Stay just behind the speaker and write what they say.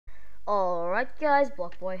Alright guys,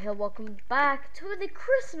 Blockboy here, welcome back to the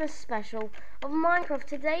Christmas special of Minecraft.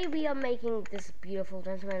 Today we are making this beautiful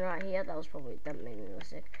gentleman right here. That made me real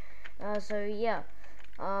sick. So yeah.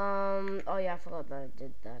 Oh yeah, I forgot that I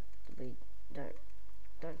did that. We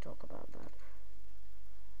don't talk about that.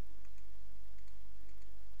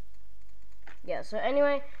 Yeah, so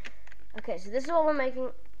anyway, okay, so this is what we're making.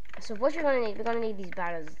 So what you're gonna need, we're gonna need these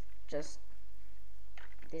banners, just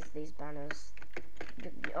these banners.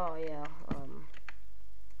 Oh yeah,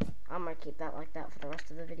 I'm gonna keep that like that for the rest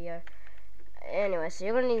of the video. Anyway, so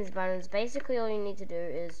you're gonna need these banners. Basically, all you need to do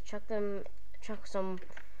is chuck some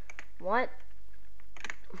white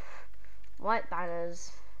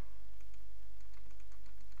banners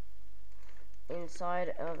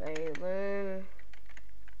inside of a loom,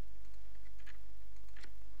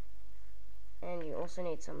 and you also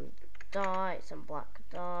need some dye, some black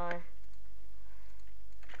dye.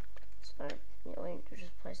 So you need to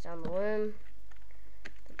just place down the loom,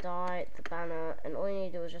 the dye, the banner, and all you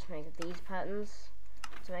need to do is just make these patterns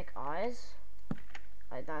to make eyes.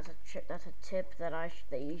 Like that's a tip that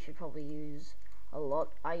you should probably use a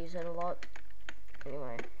lot. I use it a lot.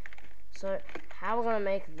 Anyway, so how we're gonna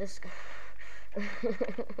make this?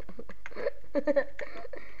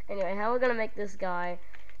 Anyway, how we're gonna make this guy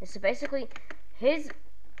is, so basically his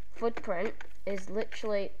footprint is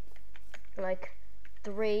literally like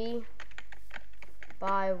 3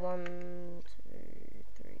 by 1, 2,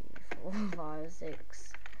 3, 4, 5,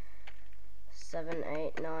 6, 7,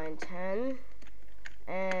 8, 9, 10,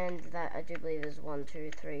 and that I do believe is 1, 2,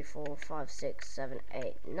 3, 4, 5, 6, 7,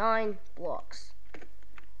 8, 9 blocks.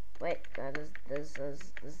 Wait, no, there's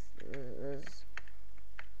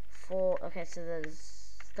 4. Okay, so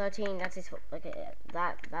there's 13. That's his foot. Okay,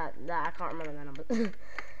 that I can't remember that number.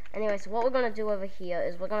 Anyway, so what we're gonna do over here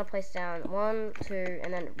is we're gonna place down 1, 2,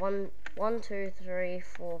 and then 1, 2, 3,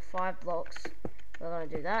 4, 5 blocks. We're gonna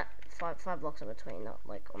do that. Five blocks in between, not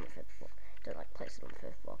like on the 5th block. Don't like place it on the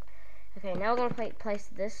 5th block. Okay, now we're gonna place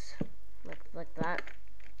this like that.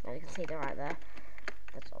 Now you can see they're right there.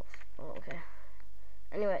 That's off. Oh, okay.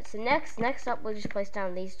 Anyway, so next up we'll just place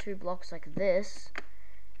down these 2 blocks like this,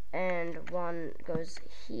 and one goes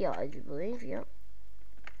here, I do believe. Yep.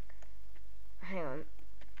 Hang on.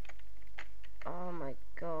 Oh my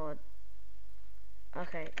god.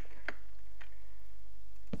 Okay.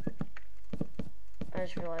 I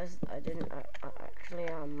just realized I didn't actually,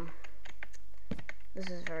 this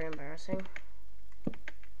is very embarrassing.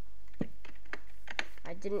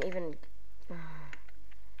 I didn't even,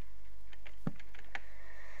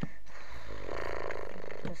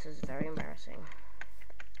 this is very embarrassing.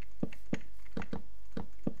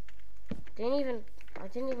 I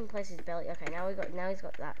didn't even place his belly. Okay, now he's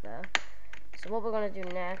got that there. So what we're going to do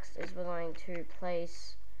next is we're going to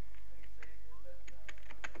place,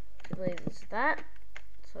 I believe it's that.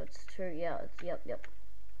 So it's 2, yeah, it's, yep.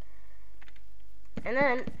 And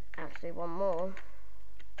then, actually one more.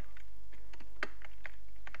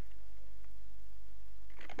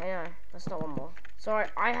 No, that's not one more. Sorry,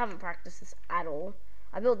 I haven't practiced this at all.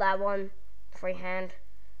 I built that one freehand,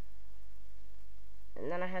 and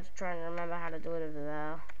then I had to try and remember how to do it over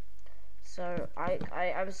there. So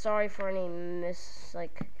I'm sorry for any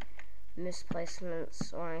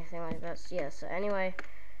misplacements or anything like that. So, yeah, so anyway,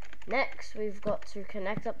 next we've got to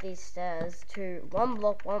connect up these stairs to one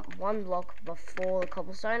block before the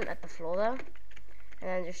cobblestone at the floor there, and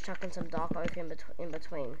then just chuck in some dark oak in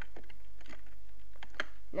between.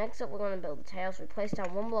 Next up we're going to build the tail, so we place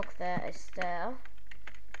down 1 block there, a stair,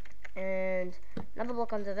 and another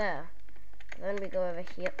block under there. Then we go over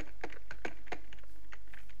here,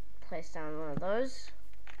 place down one of those,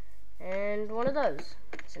 and one of those.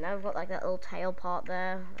 So now we've got like that little tail part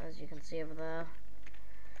there, as you can see over there.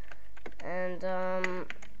 And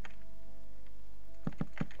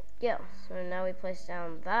yeah, so now we place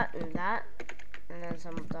down that, and then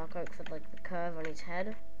some dark oak for like the curve on his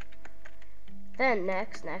head. Then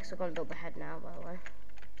next we're going to build the head now, by the way.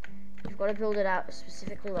 You've got to build it out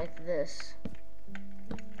specifically like this.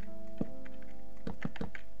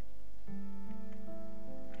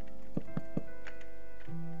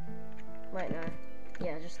 Wait, no.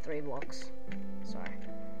 Yeah, just 3 blocks. Sorry.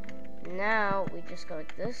 Now we just go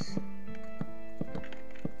like this.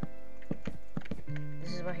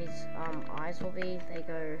 This is where his eyes will be. They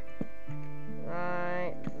go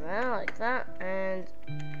right there, like that. And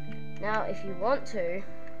now, if you want to,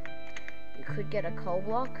 you could get a coal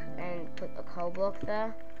block and put a coal block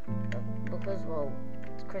there. But because, well,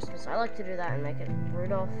 it's Christmas, I like to do that and make it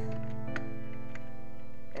Rudolph.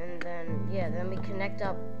 And then, yeah, then we connect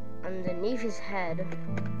up underneath his head,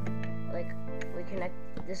 like we connect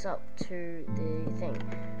this up to the thing.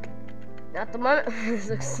 At the moment, this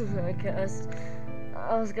looks so cursed.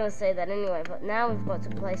 I was gonna say that anyway, but now we've got to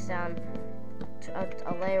place down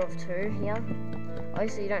a layer of 2 here.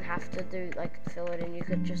 Obviously, you don't have to fill it in. You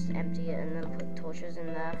could just empty it and then put torches in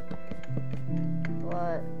there.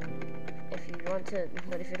 But if you want to,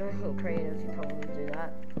 if you're doing creative, you probably do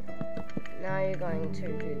that. Now you're going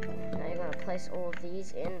to place all of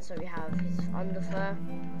these in. So we have his underfur.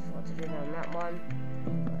 Forgot to do that on that one.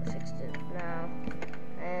 I fixed it now.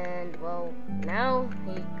 And well, now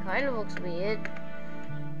he kind of looks weird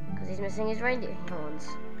because he's missing his reindeer horns.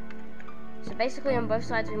 So basically, on both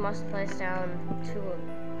sides, we must place down two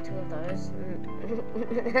of those.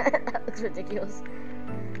 That looks ridiculous.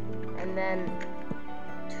 And then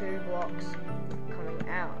 2 blocks coming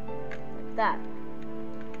out like that.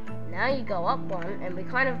 Now you go up one, and we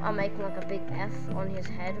kind of are making like a big F on his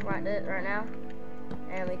head right now,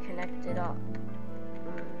 and we connect it up.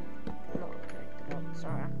 Not connect it up.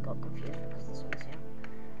 Sorry, I got confused because this one's here.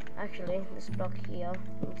 Actually, this block here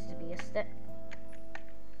needs to be a step.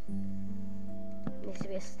 Needs to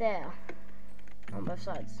be a stair on both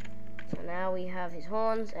sides. So now we have his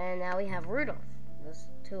horns, and now we have Rudolph. There's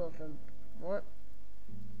 2 of them. What?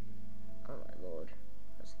 Oh my lord.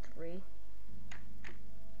 There's 3.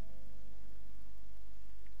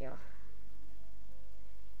 Yeah.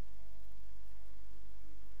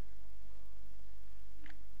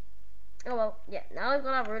 Oh well, yeah, now we've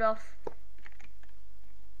got our Rudolph.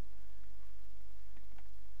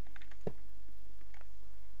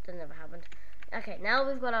 That never happened. Okay, now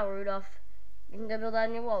we've got our Rudolph. You can go build that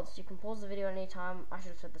in your world. So you can pause the video anytime. I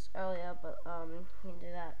should have said this earlier, but you can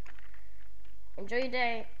do that. Enjoy your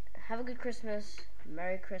day. Have a good Christmas.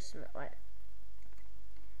 Merry Christmas. Wait.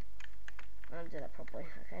 I'm gonna do that properly,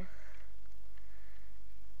 okay?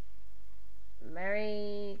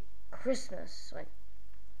 Merry Christmas. Wait.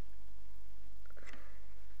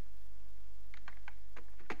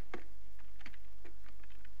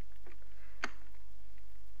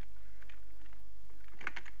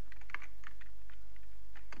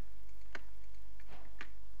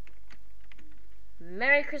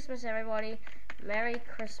 Merry Christmas, everybody. Merry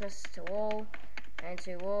Christmas to all, and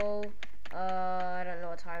to all. I don't know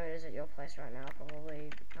what time it is at your place right now. Probably,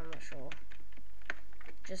 I'm not sure.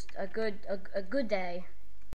 Just a good day.